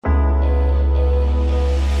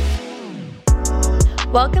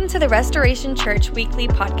Welcome to the Restoration Church Weekly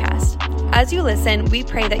Podcast. As you listen, we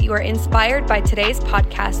pray that you are inspired by today's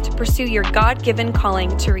podcast to pursue your God-given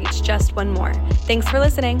calling to reach just one more. Thanks for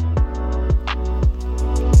listening.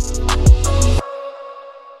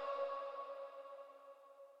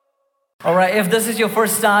 All right, if this is your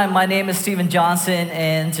first time, my name is Stephen Johnson,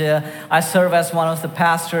 and I serve as one of the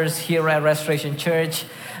pastors here at Restoration Church.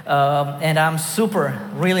 And I'm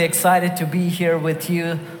really excited to be here with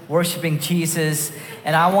you, worshiping Jesus.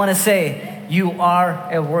 And I want to say, you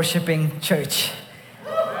are a worshiping church.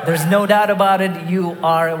 There's no doubt about it, you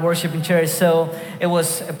are a worshiping church. So it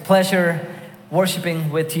was a pleasure worshiping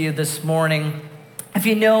with you this morning. If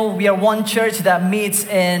you know, we are one church that meets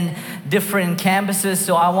in different campuses.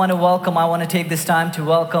 So I want to take this time to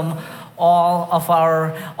welcome all of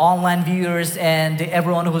our online viewers and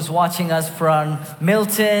everyone who's watching us from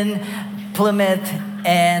Milton, Plymouth,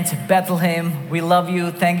 and Bethlehem. We love you.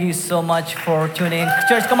 Thank you so much for tuning in.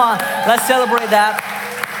 Church, come on, let's celebrate that.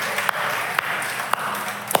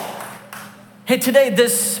 Hey,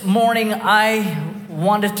 this morning, I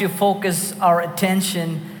wanted to focus our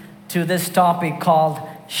attention to this topic called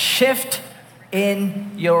Shift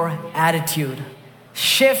in Your Attitude.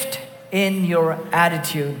 Shift in your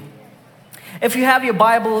attitude. If you have your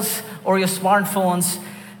Bibles or your smartphones,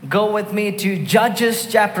 go with me to Judges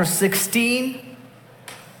chapter 16.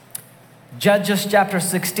 Judges chapter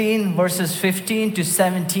 16, verses 15 to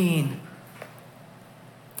 17.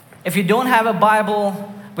 If you don't have a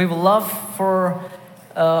Bible, we would love for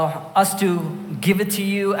us to give it to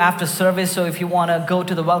you after service. So if you want to go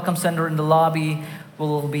to the Welcome Center in the lobby,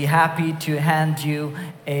 we'll be happy to hand you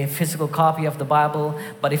a physical copy of the Bible.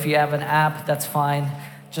 But if you have an app, that's fine.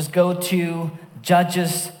 Just go to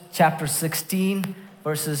Judges chapter 16,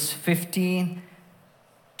 verses 15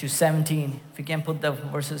 to 17. If you can put the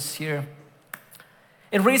verses here.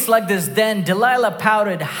 It reads like this: Then Delilah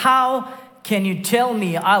pouted, "How can you tell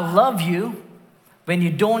me I love you when you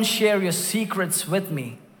don't share your secrets with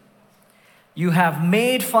me? You have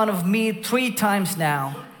made fun of me 3 times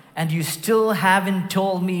now, and you still haven't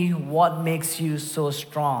told me what makes you so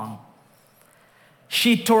strong."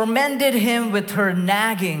 She tormented him with her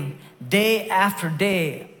nagging day after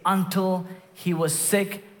day until he was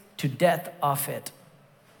sick to death of it.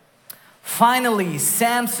 Finally,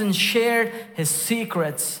 Samson shared his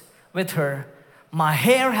secrets with her. "My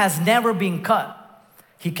hair has never been cut,"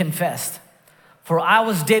 he confessed, "for I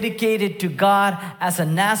was dedicated to God as a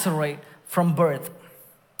Nazarite from birth.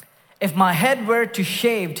 If my head were to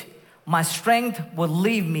shaved, my strength would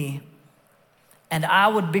leave me, and I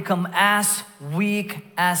would become as weak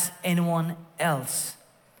as anyone else."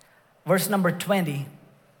 Verse number 20.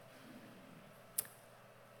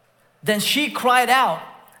 Then she cried out,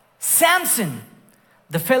 "Samson,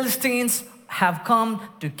 the Philistines have come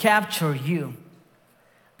to capture you."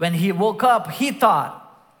 When he woke up, he thought,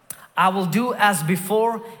 "I will do as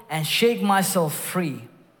before and shake myself free."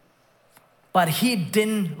 But he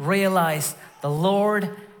didn't realize the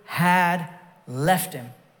Lord had left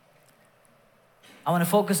him. I want to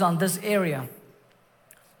focus on this area.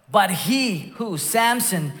 But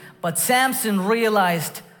Samson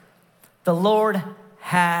realized the Lord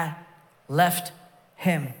had left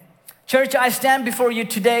him. Church, I stand before you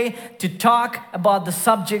today to talk about the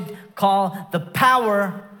subject called the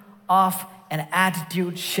power of an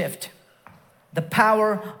attitude shift. The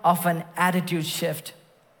power of an attitude shift.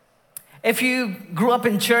 If you grew up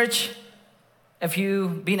in church, if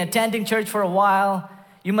you've been attending church for a while,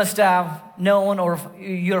 you must have known or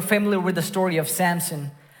you're familiar with the story of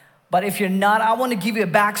Samson. But if you're not, I want to give you a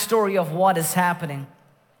backstory of what is happening.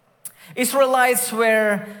 Israelites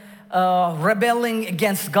were rebelling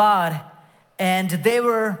against God, and they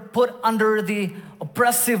were put under the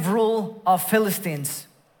oppressive rule of Philistines.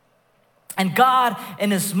 And God,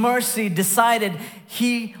 in His mercy, decided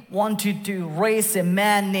He wanted to raise a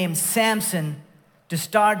man named Samson to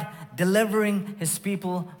start delivering His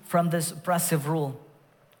people from this oppressive rule.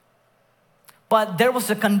 But there was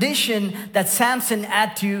a condition that Samson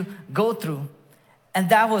had to go through, and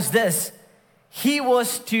that was this: he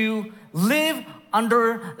was to live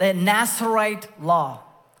under the Nazarite law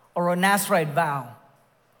or a Nazarite vow.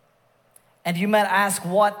 And you might ask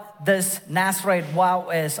what this Nazarite vow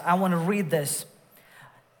is. I want to read this.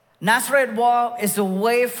 Nazarite vow is a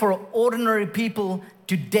way for ordinary people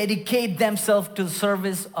to dedicate themselves to the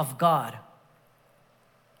service of God.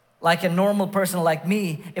 Like a normal person like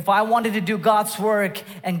me, if I wanted to do God's work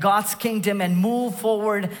and God's kingdom and move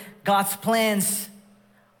forward God's plans,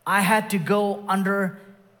 I had to go under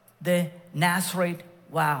the Nazarite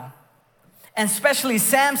vow. And especially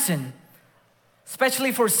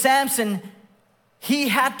for Samson, he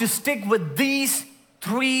had to stick with these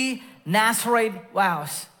 3 Nazarite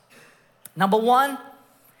vows. Number 1,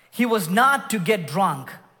 he was not to get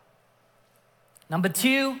drunk. Number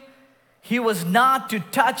 2, he was not to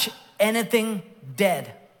touch anything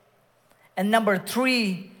dead. And number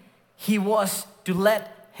 3, he was to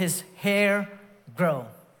let his hair grow.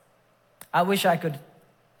 I wish I could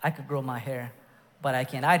grow my hair, but I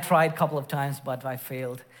can't. I tried a couple of times, but I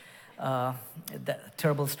failed.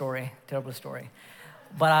 Terrible story.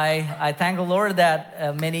 But I thank the Lord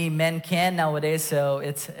that many men can nowadays, so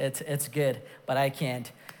it's good, but I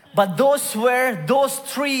can't. But those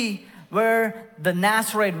 3 were the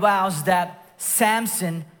Nazarite vows that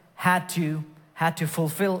Samson had to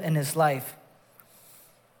fulfill in his life.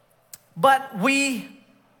 But we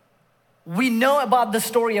know about the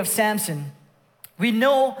story of Samson. We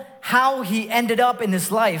know how he ended up in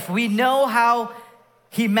his life. We know how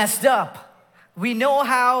he messed up. We know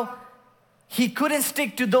how he couldn't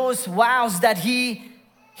stick to those vows that he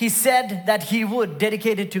said that he would,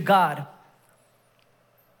 dedicated to God.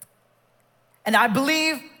 And I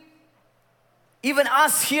believe even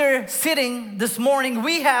us here sitting this morning,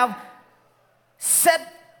 we have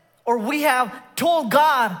told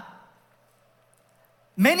God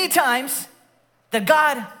many times that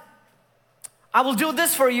God, I will do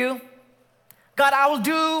this for you. God, I will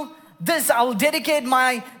do this. I will dedicate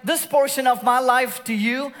this portion of my life to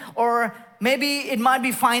you. Or maybe it might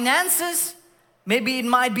be finances. Maybe it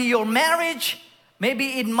might be your marriage.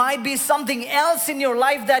 Maybe it might be something else in your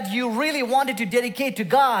life that you really wanted to dedicate to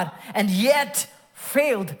God and yet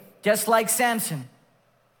failed, just like Samson.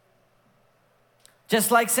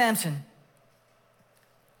 Just like Samson.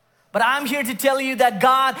 But I'm here to tell you that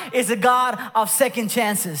God is a God of second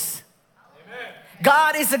chances. Amen.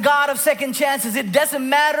 God is a God of second chances. It doesn't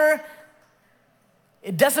matter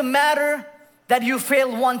that you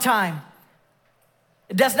failed one time.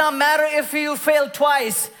 It does not matter if you failed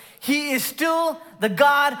twice. He is still the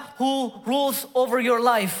God who rules over your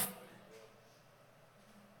life.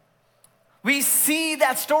 We see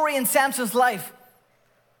that story in Samson's life.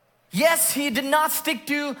 Yes, he did not stick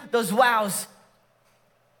to those vows.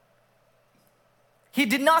 He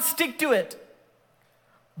did not stick to it.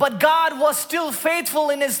 But God was still faithful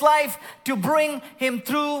in his life to bring him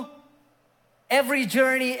through every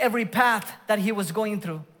journey, every path that he was going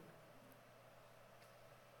through.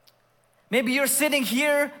 Maybe you're sitting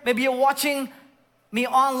here, maybe you're watching me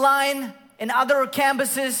online in other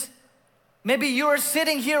campuses. Maybe you're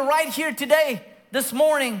sitting here right here today, this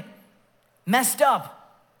morning, messed up.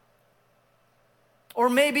 Or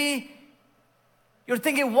maybe you're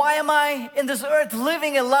thinking, why am I in this earth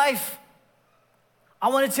living a life? I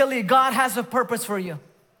want to tell you, God has a purpose for you.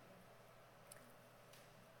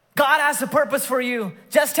 God has a purpose for you.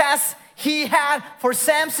 Just as he had for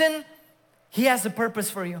Samson, he has a purpose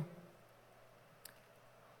for you.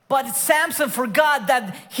 But Samson forgot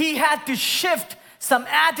that he had to shift some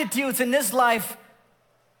attitudes in his life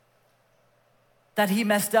that he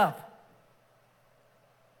messed up.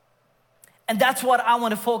 And that's what I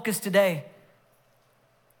want to focus today.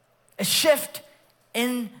 A shift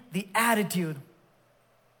in the attitude.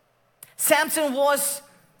 Samson was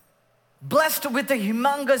blessed with a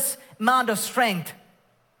humongous amount of strength.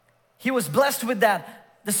 He was blessed with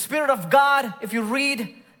that. The Spirit of God, if you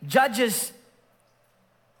read Judges,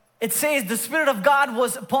 it says the Spirit of God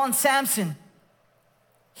was upon Samson.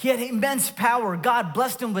 He had immense power. God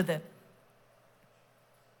blessed him with it.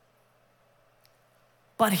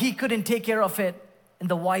 But he couldn't take care of it in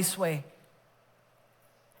the wise way.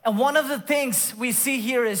 And one of the things we see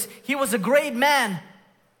here is he was a great man.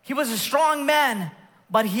 He was a strong man,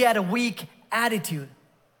 but he had a weak attitude.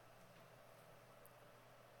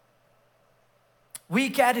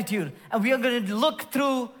 Weak attitude. And we are going to look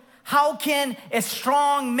through how can a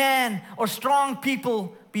strong man or strong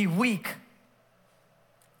people be weak?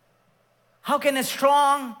 How can a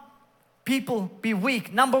strong people be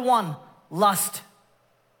weak? Number 1, lust.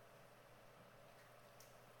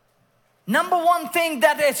 Number 1 thing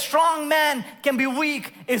that a strong man can be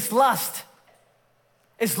weak is lust.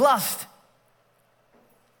 Is lust.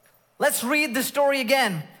 Let's read the story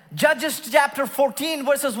again. Judges chapter 14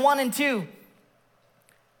 verses 1 and 2.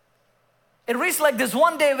 It reads like this: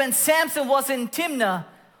 one day when Samson was in Timnah,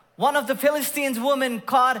 one of the Philistines' women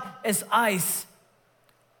caught his eyes.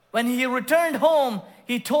 When he returned home,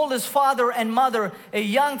 he told his father and mother, a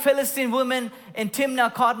young Philistine woman in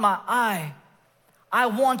Timnah caught my eye. I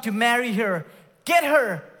want to marry her. Get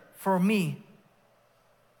her for me.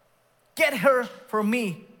 Get her for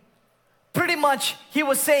me. Pretty much he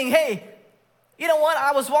was saying, hey, you know what?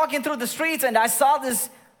 I was walking through the streets and I saw this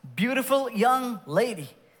beautiful young lady.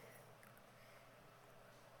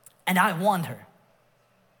 And I want her.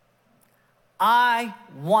 I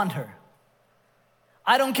want her.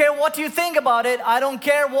 I don't care what you think about it. I don't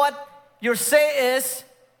care what your say is.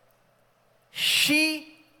 She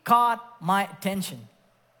caught my attention.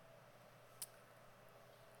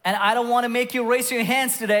 And I don't want to make you raise your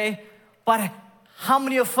hands today, but how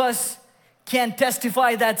many of us can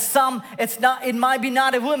testify that it might be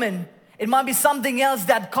not a woman, it might be something else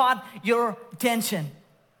that caught your attention?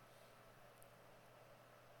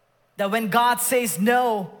 That when God says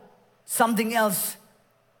no, something else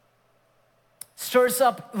stirs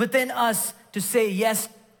up within us to say yes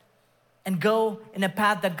and go in a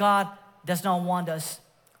path that God does not want us.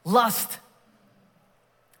 Lust.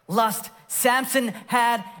 Samson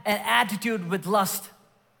had an attitude with lust.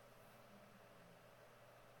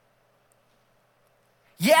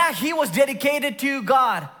 Yeah, he was dedicated to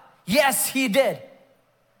God. Yes, he did.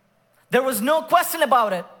 There was no question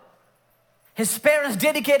about it. His parents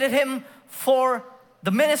dedicated him for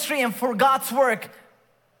the ministry and for God's work.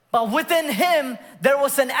 But within him, there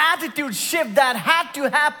was an attitude shift that had to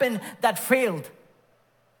happen that failed.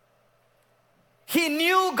 He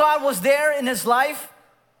knew God was there in his life.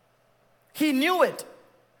 He knew it.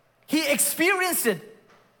 He experienced it.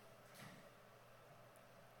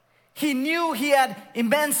 He knew he had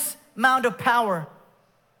immense amount of power.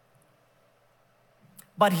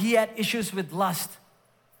 But he had issues with lust.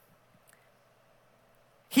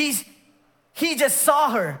 He just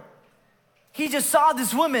saw her. He just saw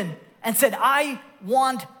this woman and said, I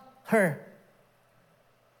want her.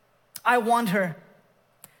 I want her.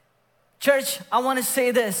 Church, I want to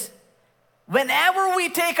say this. Whenever we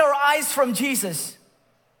take our eyes from Jesus,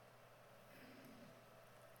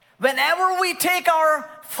 whenever we take our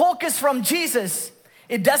focus from Jesus,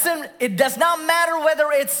 it does not matter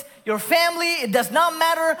whether it's your family, it does not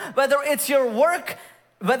matter whether it's your work,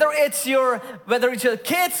 whether it's your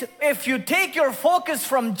kids. If you take your focus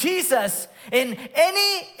from Jesus in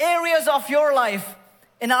any areas of your life,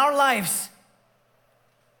 in our lives,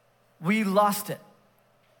 we lost it.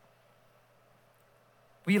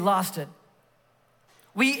 We lost it.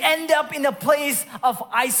 We end up in a place of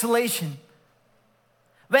isolation.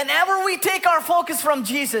 Whenever we take our focus from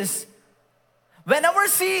Jesus, whenever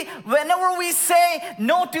we say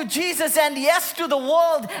no to Jesus and yes to the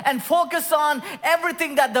world and focus on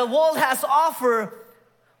everything that the world has to offer,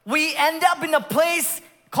 we end up in a place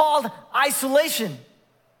called isolation.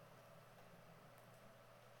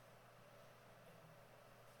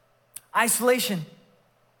 Isolation.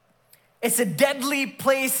 It's a deadly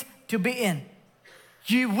place to be in.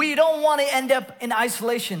 We don't want to end up in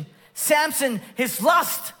isolation. Samson, his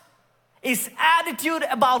lust, his attitude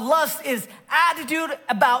about lust, his attitude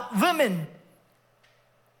about women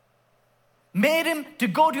made him to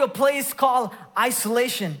go to a place called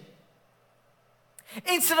isolation.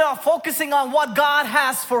 Instead of focusing on what God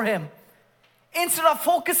has for him, instead of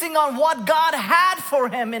focusing on what God had for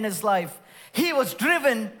him in his life, he was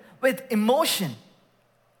driven with emotion.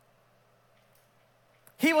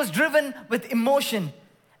 He was driven with emotion.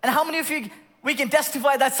 And how many of you, we can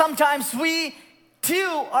testify that sometimes we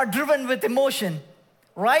too are driven with emotion,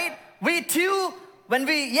 right? We too, when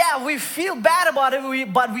we feel bad about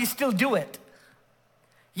it, but we still do it.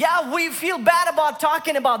 Yeah, we feel bad about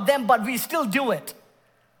talking about them, but we still do it.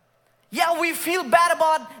 Yeah, we feel bad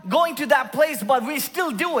about going to that place, but we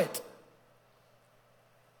still do it.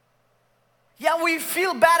 Yeah, we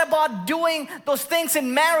feel bad about doing those things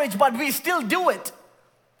in marriage, but we still do it.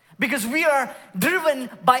 Because we are driven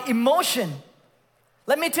by emotion.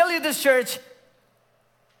 Let me tell you this, church.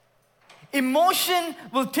 Emotion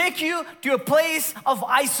will take you to a place of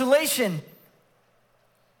isolation.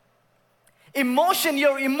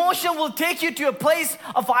 Your emotion will take you to a place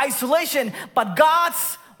of isolation. But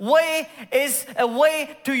God's way is a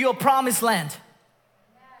way to your promised land.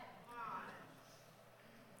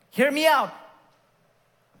 Hear me out.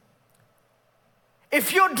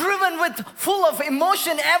 If you're driven with full of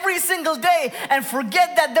emotion every single day and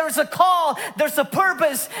forget that there's a call, there's a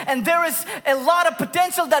purpose, and there is a lot of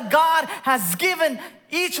potential that God has given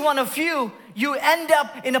each one of you, you end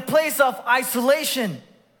up in a place of isolation.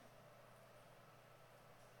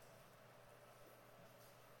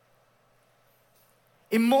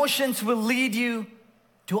 Emotions will lead you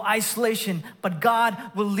to isolation, but God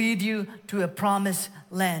will lead you to a promised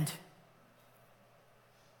land.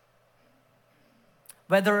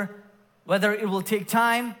 Whether it will take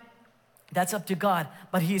time, that's up to God.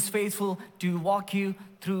 But He is faithful to walk you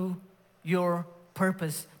through your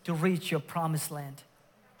purpose to reach your promised land.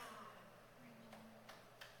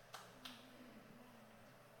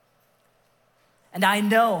 And I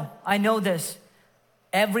know this.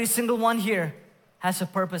 Every single one here has a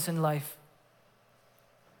purpose in life.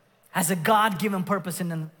 has a God-given purpose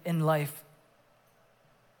in life.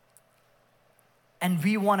 And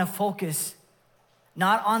we want to focus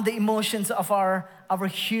not on the emotions of our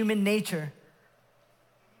human nature.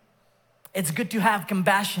 It's good to have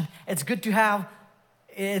compassion. It's good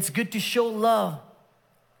to show love.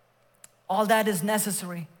 All that is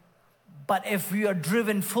necessary. But if we are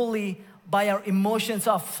driven fully by our emotions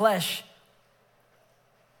of flesh,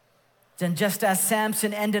 then just as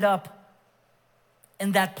Samson ended up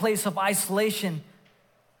in that place of isolation,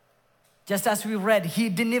 just as we read, he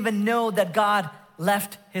didn't even know that God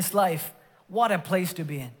left his life. What a place to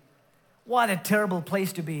be in. What a terrible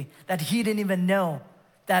place to be, that he didn't even know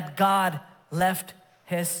that God left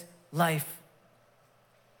his life.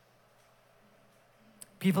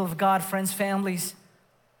 People of God, friends, families,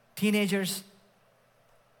 teenagers,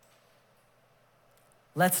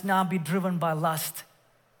 let's not be driven by lust.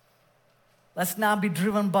 Let's not be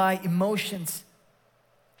driven by emotions,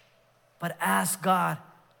 but ask God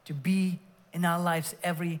to be in our lives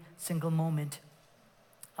every single moment.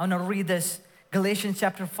 I want to read this, Galatians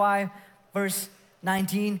chapter 5, verse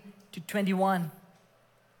 19 to 21.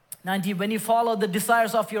 19, when you follow the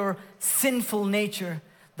desires of your sinful nature,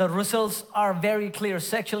 the results are very clear: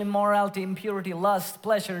 sexual immorality, impurity, lust,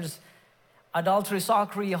 pleasures, adultery,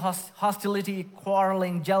 sorcery, hostility,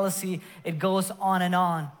 quarreling, jealousy. It goes on and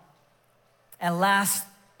on. And last,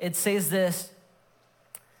 it says this: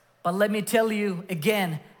 but let me tell you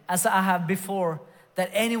again, as I have before, that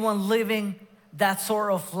anyone living that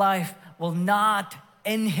sort of life will not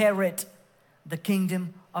inherit the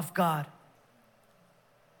kingdom of God.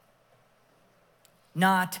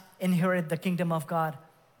 Not inherit the kingdom of God.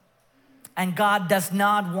 And God does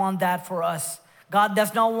not want that for us. God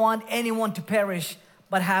does not want anyone to perish,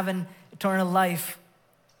 but have an eternal life.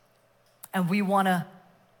 And we want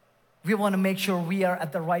to make sure we are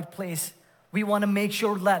at the right place. We want to make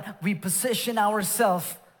sure that we position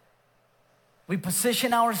ourselves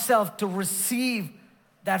to receive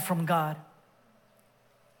that from God.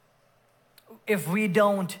 If we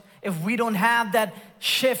don't have that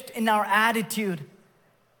shift in our attitude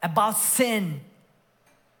about sin,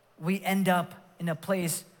 we end up in a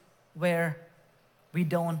place where we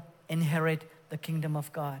don't inherit the kingdom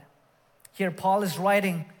of God. Here Paul is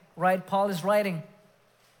writing, right? Paul is writing,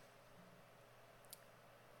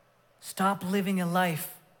 stop living a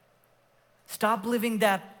life. Stop living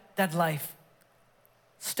that life.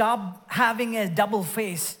 Stop having a double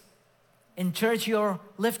face. In church, you're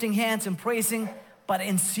lifting hands and praising, but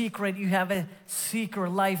in secret, you have a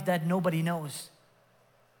secret life that nobody knows.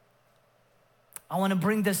 I want to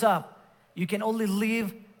bring this up. You can only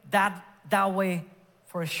live that way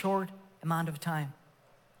for a short amount of time.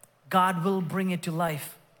 God will bring it to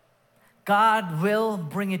life. God will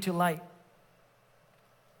bring it to light.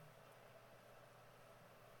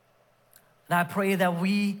 And I pray that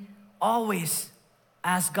we always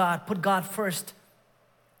ask God, put God first,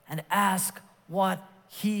 and ask what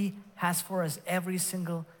He has for us every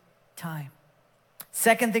single time.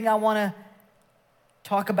 Second thing I want to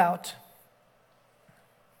talk about.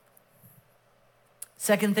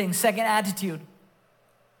 Second attitude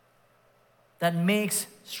that makes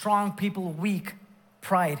strong people weak: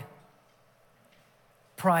 pride.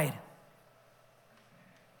 Pride.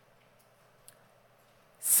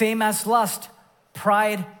 Same as lust,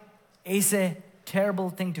 pride is a terrible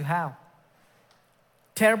thing to have.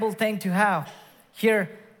 Terrible thing to have. Here,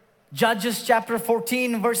 Judges chapter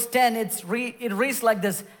 14, verse 10, it reads like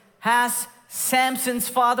this: as Samson's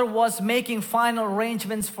father was making final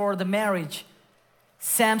arrangements for the marriage,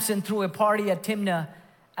 Samson threw a party at Timnah,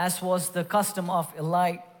 as was the custom of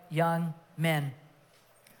elite young men.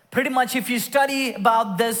 Pretty much, if you study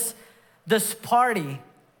about this party,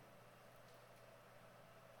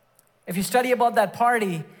 if you study about that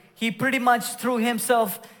party, he pretty much threw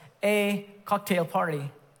himself a cocktail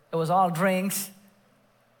party. It was all drinks.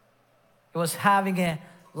 It was having a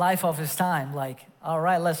life of his time. Like, all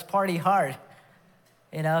right, let's party hard.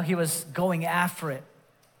 You know, he was going after it.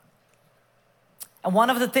 And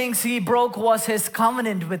one of the things he broke was his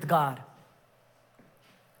covenant with God.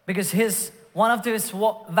 Because one of his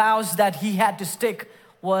vows that he had to stick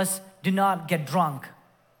was, do not get drunk.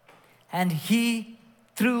 And he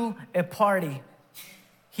threw a party.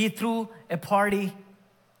 He threw a party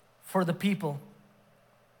for the people.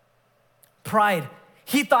 Pride.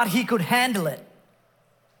 He thought he could handle it.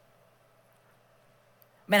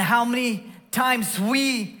 Man, how many times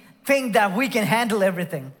we think that we can handle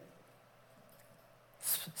everything?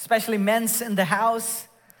 Especially men's in the house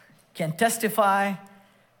can testify.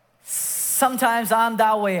 Sometimes I'm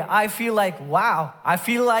that way. I feel like, wow. I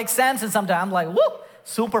feel like Samson sometimes. I'm like, whoop,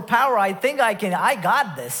 superpower. I think I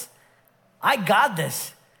got this. I got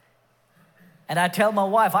this. And I tell my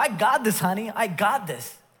wife, I got this, honey. I got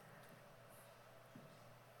this.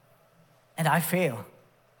 And I fail.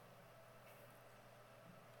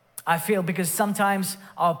 I fail because sometimes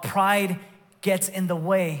our pride gets in the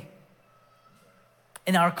way.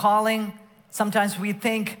 In our calling, sometimes we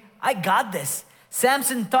think, I got this.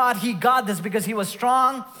 Samson thought he got this because he was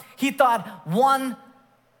strong. He thought one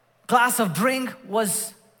glass of drink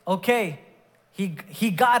was okay. He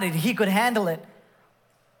got it. He could handle it.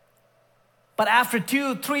 But after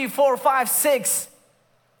 2, 3, 4, 5, 6,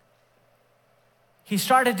 he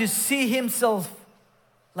started to see himself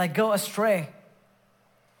like go astray.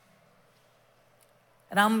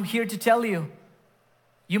 And I'm here to tell you,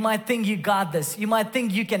 you might think you got this. You might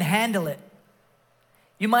think you can handle it.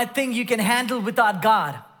 You might think you can handle without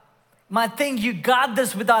God. You might think you got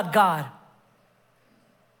this without God.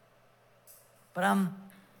 But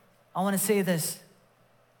I want to say this.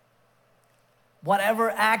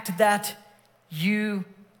 Whatever act that you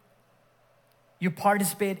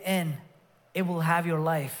participate in, it will have your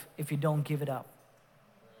life if you don't give it up.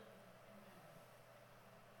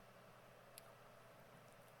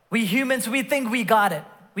 We humans, we think we got it.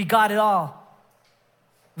 We got it all.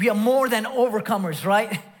 We are more than overcomers,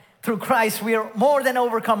 right? Through Christ, we are more than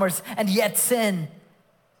overcomers, and yet sin,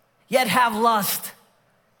 yet have lust,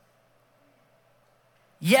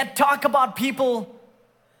 yet talk about people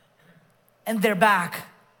and their back,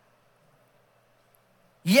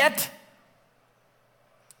 yet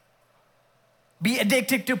be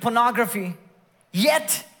addicted to pornography,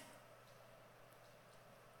 yet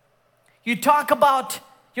you talk about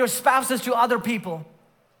your spouses to other people.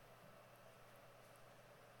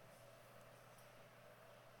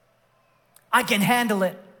 I can handle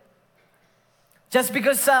it. Just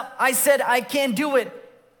because I said I can't do it,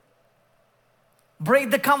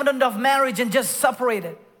 break the covenant of marriage and just separate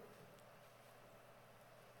it.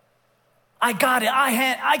 I got it.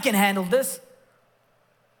 I can handle this.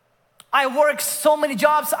 I work so many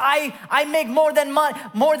jobs. I make more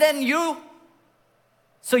than you.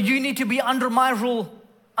 So you need to be under my rule,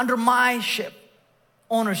 under my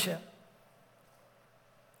ownership.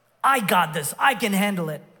 I got this. I can handle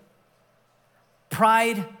it.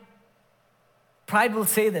 Pride will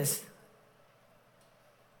say this.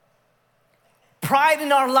 Pride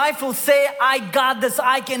in our life will say, I got this,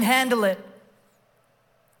 I can handle it.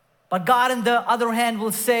 But God, on the other hand,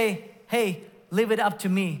 will say, hey, leave it up to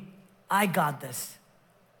me. I got this.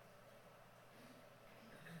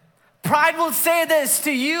 Pride will say this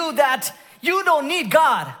to you that you don't need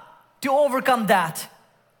God to overcome that.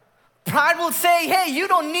 Pride will say, hey, you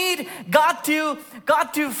don't need God to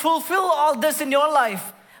fulfill all this in your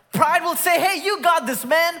life. Pride will say, hey, you got this,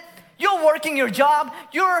 man. You're working your job.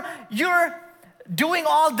 You're doing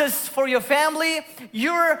all this for your family.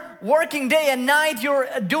 You're working day and night. You're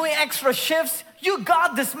doing extra shifts. You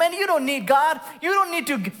got this, man. You don't need God. You don't need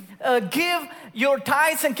to give your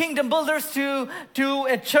tithes and kingdom builders to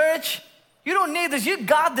a church. You don't need this. You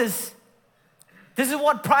got this. This is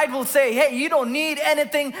what pride will say. Hey, you don't need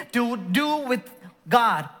anything to do with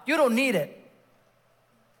God. You don't need it.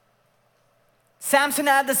 Samson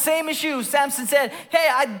had the same issue. Samson said, hey,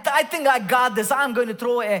 I think I got this. I'm going to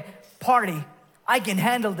throw a party. I can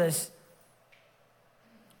handle this.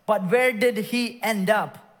 But where did he end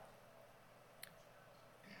up?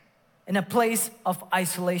 In a place of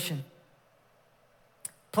isolation.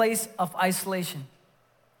 Place of isolation.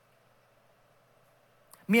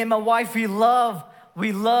 Me and my wife, we love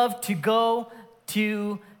to go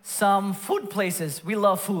to some food places. We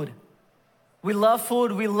love food. We love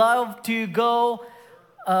food. We love to go,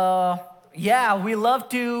 we love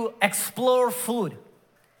to explore food.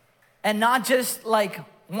 And not just like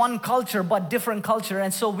one culture, but different culture.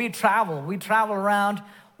 And so we travel. We travel around.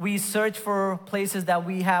 We search for places that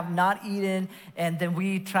we have not eaten, and then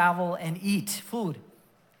we travel and eat food.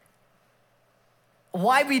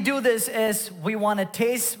 Why we do this is we want to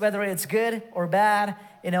taste whether it's good or bad.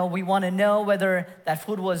 We want to know whether that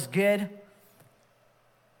food was good.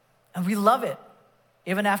 And we love it.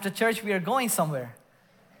 Even after church, we are going somewhere.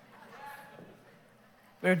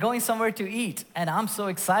 We're going somewhere to eat, and I'm so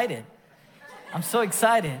excited. I'm so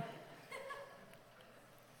excited.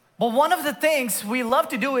 But one of the things we love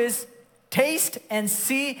to do is taste and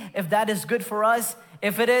see if that is good for us.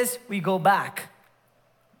 If it is, we go back.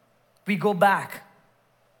 We go back.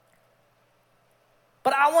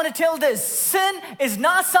 But I want to tell this, sin is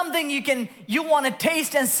not something you want to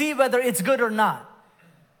taste and see whether it's good or not.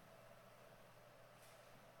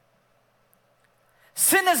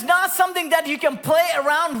 Sin is not something that you can play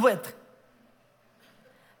around with.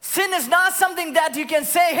 Sin is not something that you can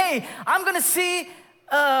say, hey, I'm going to see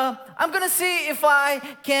I'm going to see if I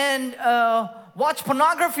can watch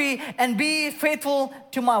pornography and be faithful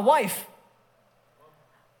to my wife.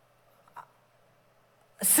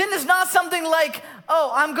 Sin is not something like,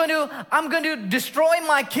 oh, I'm going to destroy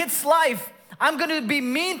my kid's life. I'm going to be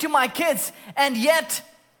mean to my kids and yet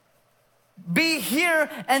be here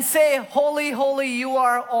and say, holy, holy, you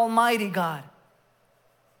are Almighty God.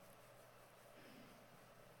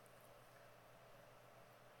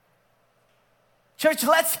 Church,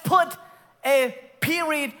 let's put a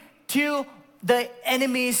period to the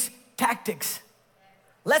enemy's tactics.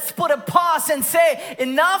 Let's put a pause and say,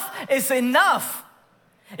 enough is enough.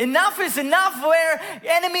 Enough is enough where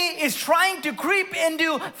enemy is trying to creep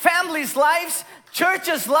into families' lives,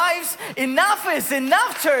 churches' lives. Enough is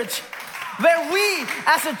enough, church. Where we,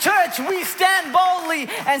 as a church, we stand boldly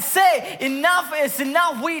and say, enough is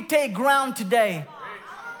enough. We take ground today.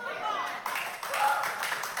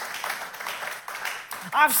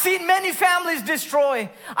 I've seen many families destroyed.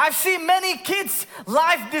 I've seen many kids'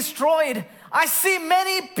 life destroyed. I see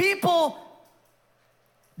many people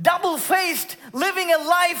double-faced, living a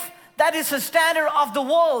life that is a standard of the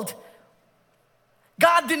world.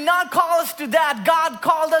 God did not call us to that. God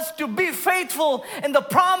called us to be faithful in the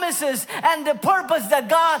promises and the purpose that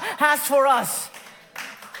God has for us.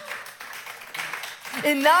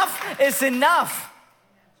 Enough is enough.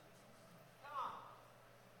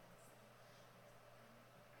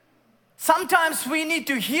 Sometimes we need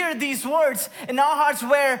to hear these words in our hearts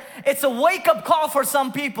where it's a wake-up call for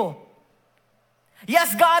some people.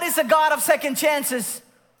 Yes, God is a God of second chances.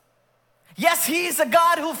 Yes, He is a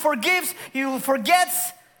God who forgives, who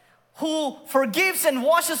forgets, who forgives and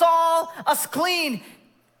washes all us clean.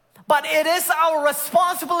 But it is our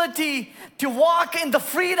responsibility to walk in the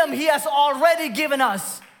freedom He has already given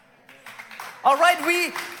us. All right,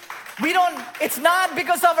 we don't, it's not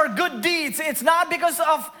because of our good deeds. It's not because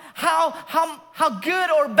of how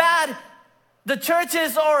good or bad the church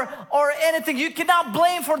is or anything. You cannot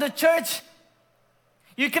blame for the church.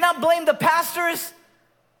 You cannot blame the pastors.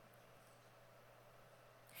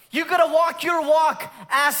 You gotta walk your walk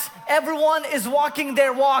as everyone is walking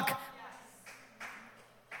their walk.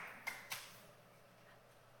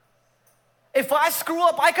 If I screw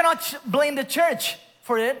up, I cannot blame the church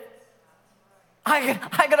for it. I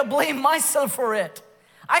gotta blame myself for it.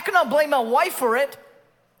 I cannot blame my wife for it.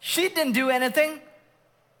 She didn't do anything.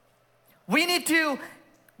 We need to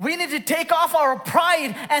take off our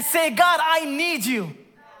pride and say, God, I need you.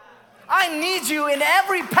 I need you in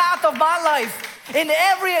every path of my life, in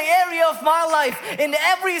every area of my life, in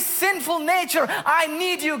every sinful nature. I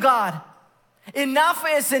need you, God. Enough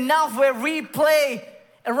is enough where we play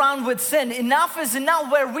around with sin. Enough is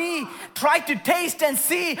enough where we try to taste and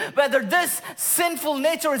see whether this sinful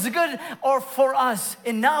nature is good or for us.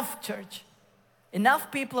 Enough, church.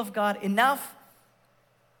 Enough, people of God. Enough.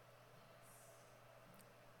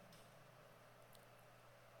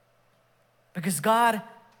 Because God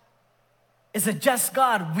is a just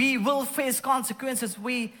God. We will face consequences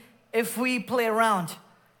if we play around.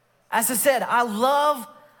 As I said, I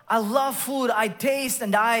love food. I taste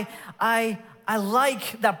and I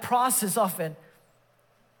like that process of it.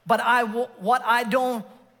 But what I don't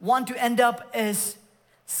want to end up is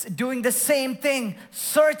doing the same thing,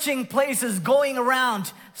 searching places, going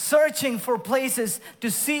around, searching for places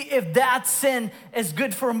to see if that sin is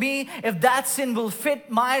good for me, if that sin will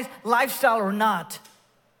fit my lifestyle or not.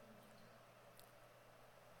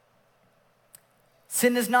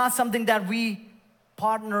 Sin is not something that we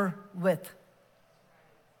partner with.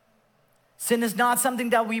 Sin is not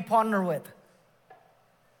something that we partner with.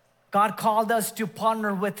 God called us to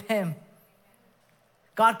partner with Him.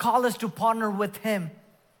 God called us to partner with Him.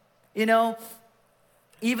 You know,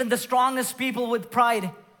 even the strongest people with pride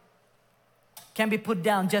can be put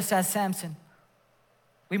down, just as Samson.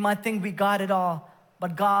 We might think we got it all,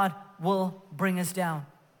 but God will bring us down.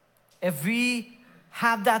 If we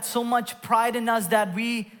have that so much pride in us that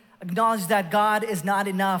we acknowledge that God is not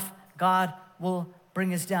enough, God will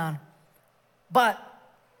bring us down. But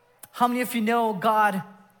how many of you know God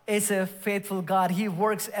is a faithful God? He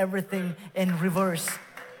works everything in reverse.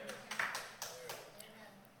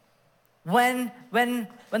 When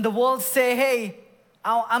the world say, hey,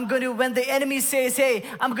 when the enemy says, hey,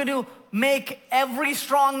 I'm going to make every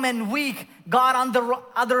strong man weak, God on the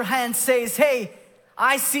other hand says, hey,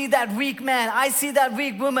 I see that weak man, I see that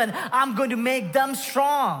weak woman, I'm going to make them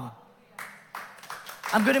strong.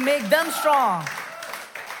 I'm going to make them strong.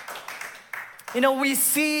 You know, we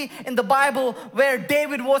see in the Bible where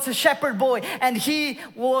David was a shepherd boy and he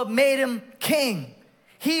made him king.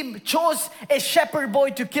 He chose a shepherd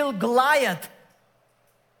boy to kill Goliath.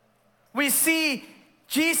 We see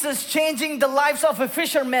Jesus changing the lives of a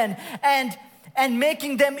fisherman and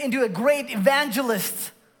making them into a great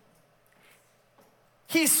evangelist.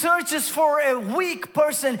 He searches for a weak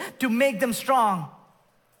person to make them strong.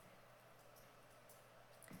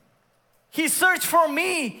 He searched for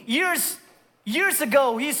me years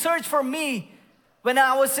ago. He searched for me when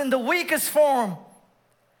I was in the weakest form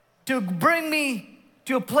to bring me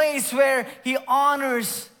to a place where He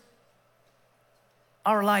honors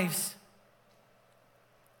our lives.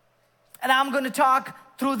 And I'm going to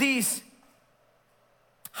talk through these.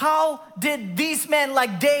 How did these men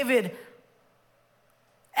like David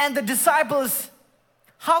and the disciples,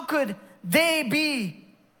 how could they be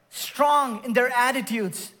strong in their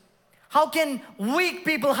attitudes? How can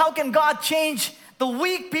God change the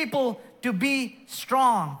weak people to be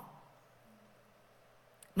strong?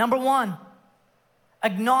 Number one,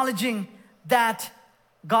 acknowledging that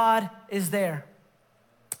God is there.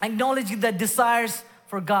 Acknowledging the desires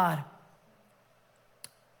for God.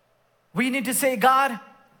 We need to say, God,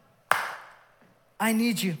 I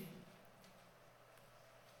need you.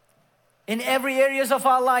 In every areas of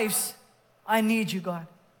our lives, I need you, God.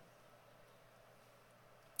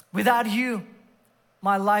 Without you,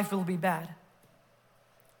 my life will be bad.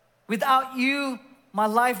 Without you, my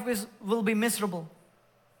life will be miserable.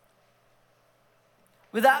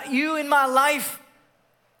 Without you in my life,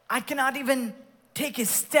 I cannot even take a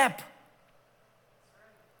step.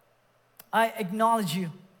 I acknowledge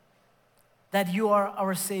you that you are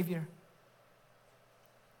our Savior.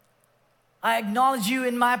 I acknowledge you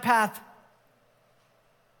in my path.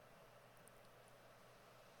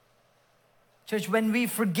 Church, when we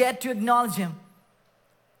forget to acknowledge Him,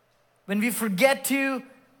 when we forget to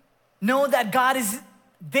know that God is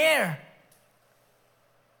there,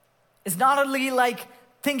 it's not only like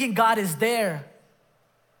thinking God is there,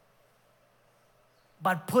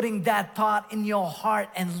 but putting that thought in your heart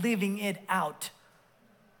and living it out.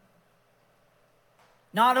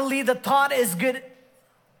 Not only the thought is good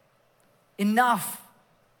enough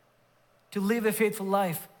to live a faithful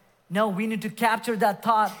life. No, we need to capture that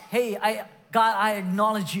thought. Hey, God, I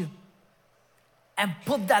acknowledge you. And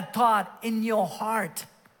put that thought in your heart.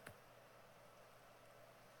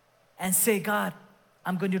 And say, God,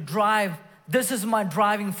 I'm going to drive. This is my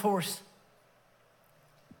driving force.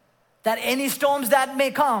 That any storms that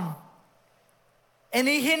may come,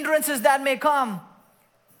 any hindrances that may come,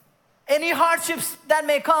 any hardships that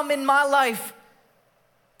may come in my life,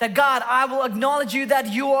 that God, I will acknowledge you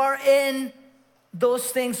that you are in those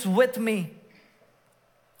things with me.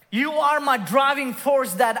 You are my driving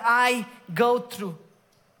force that I go through.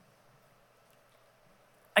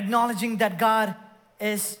 Acknowledging that God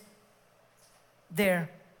is there.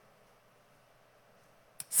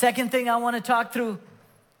 Second thing I want to talk through,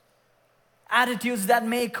 attitudes that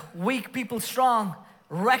make weak people strong.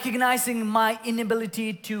 Recognizing my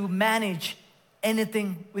inability to manage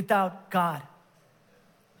anything without God.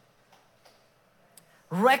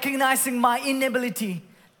 Recognizing my inability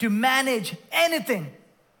to manage anything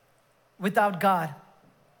without God.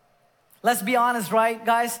 Let's be honest, right,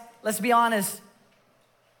 guys? Let's be honest.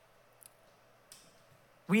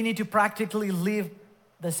 We need to practically live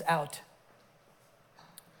this out.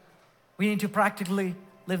 We need to practically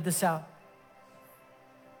live this out.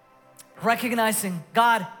 Recognizing,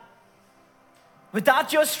 God,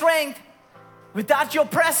 without your strength, without your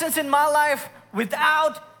presence in my life,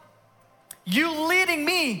 without you leading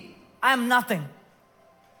me, I am nothing.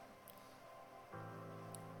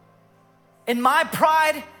 In my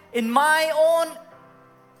pride, in my own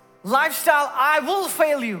lifestyle, I will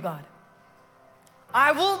fail you, God.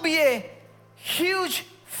 I will be a huge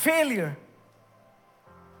failure.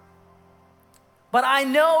 But I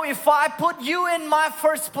know if I put you in my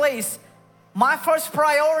first place, my first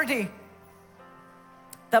priority,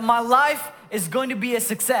 that my life is going to be a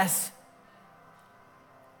success.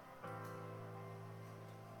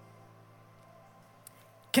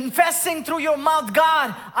 Confessing through your mouth,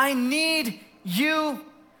 God, I need you.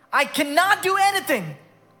 I cannot do anything.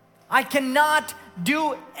 I cannot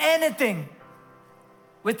do anything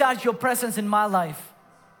without your presence in my life.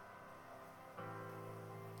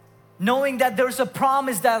 Knowing that there's a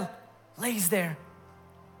promise that lays there.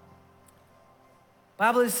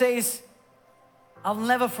 Bible says, I'll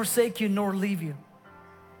never forsake you nor leave you.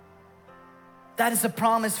 That is a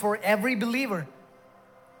promise for every believer.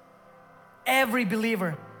 Every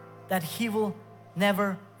believer, that He will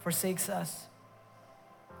never forsake us.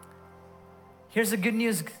 Here's the good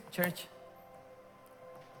news, church.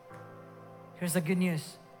 Here's the good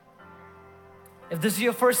news. If this is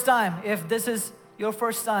your first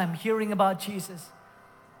time hearing about Jesus,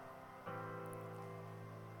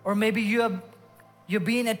 or maybe you you've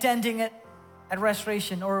been attending it at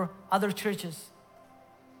Restoration or other churches.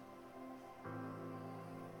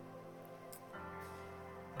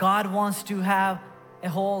 God wants to have a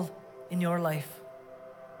hold in your life.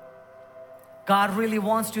 God really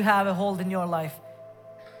wants to have a hold in your life.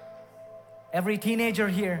 Every teenager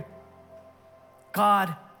here,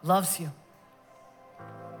 God loves you.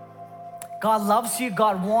 God loves you.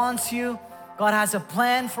 God wants you. God has a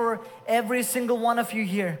plan for every single one of you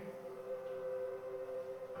here.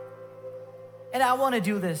 And I want to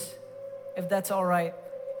do this, if that's all right.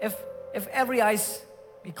 If every eyes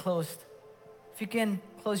be closed, if you can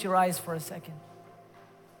close your eyes for a second.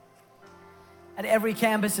 At every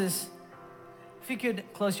campuses, if you could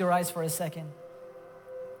close your eyes for a second.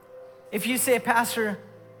 If you say, Pastor,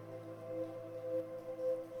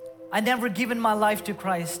 I never given my life to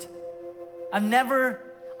Christ.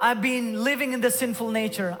 I've been living in the sinful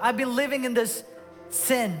nature. I've been living in this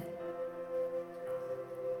sin.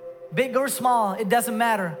 Big or small, it doesn't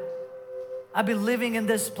matter. I've been living in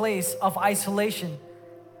this place of isolation.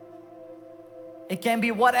 It can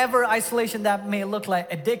be whatever isolation that may look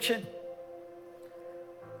like. Addiction,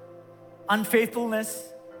 unfaithfulness,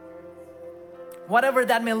 whatever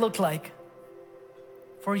that may look like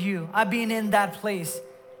for you. I've been in that place,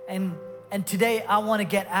 and today I want to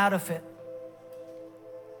get out of it.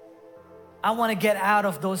 I want to get out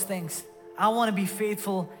of those things. I want to be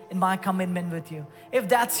faithful in my commitment with you. If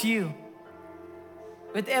that's you,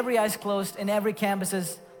 with every eyes closed in every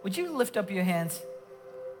campuses, would you lift up your hands?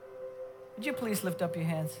 Would you please lift up your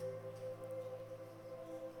hands?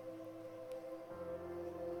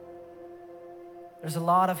 There's a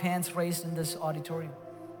lot of hands raised in this auditorium.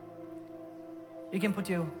 You can put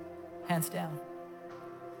your hands down.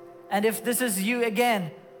 And if this is you again,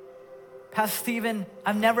 Pastor Stephen,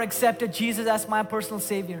 I've never accepted Jesus as my personal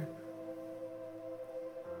Savior.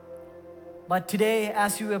 But today,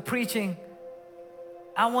 as you were preaching,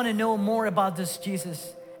 I want to know more about this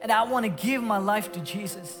Jesus. And I want to give my life to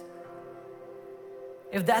Jesus.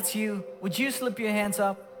 If that's you, would you slip your hands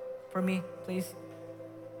up for me, please?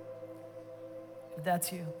 If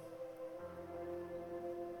that's you.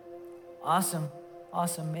 Awesome,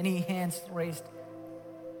 awesome. Many hands raised.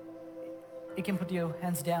 You can put your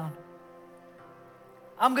hands down.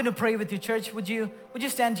 I'm going to pray with you, church. Would you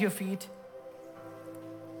stand to your feet?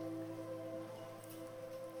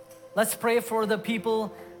 Let's pray for the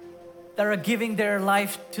people that are giving their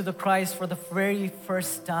life to the Christ for the very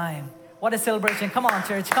first time. What a celebration. Come on,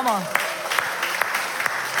 church. Come on.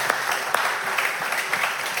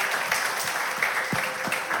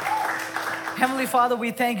 Heavenly Father,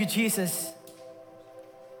 we thank you, Jesus.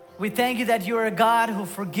 We thank you that you are a God who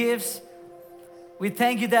forgives. We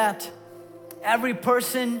thank you that every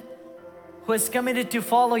person who is committed to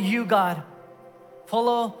follow you, God,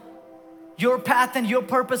 follow your path and your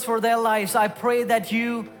purpose for their lives, I pray that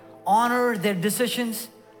you honor their decisions.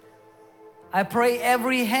 I pray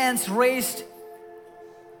every hand's raised,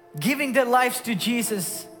 giving their lives to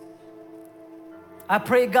Jesus. I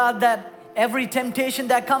pray, God, that every temptation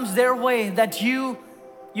that comes their way, that you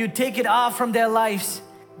take it off from their lives.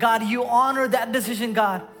 God, you honor that decision,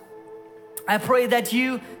 God. I pray that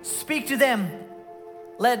you speak to them.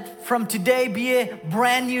 Let from today be a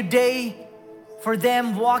brand new day for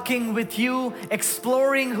them, walking with you,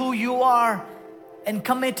 exploring who you are, and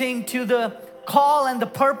committing to the call and the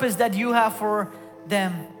purpose that you have for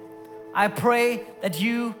them. I pray that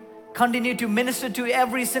you continue to minister to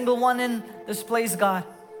every single one in this place, God,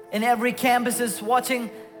 in every campus is watching,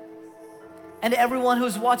 and everyone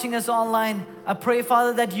who's watching us online. I pray,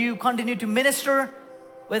 Father, that you continue to minister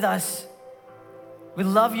with us. We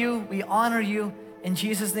love you, we honor you. In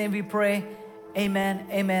Jesus' name we pray. Amen,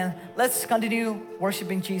 amen. Let's continue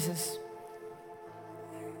worshiping Jesus.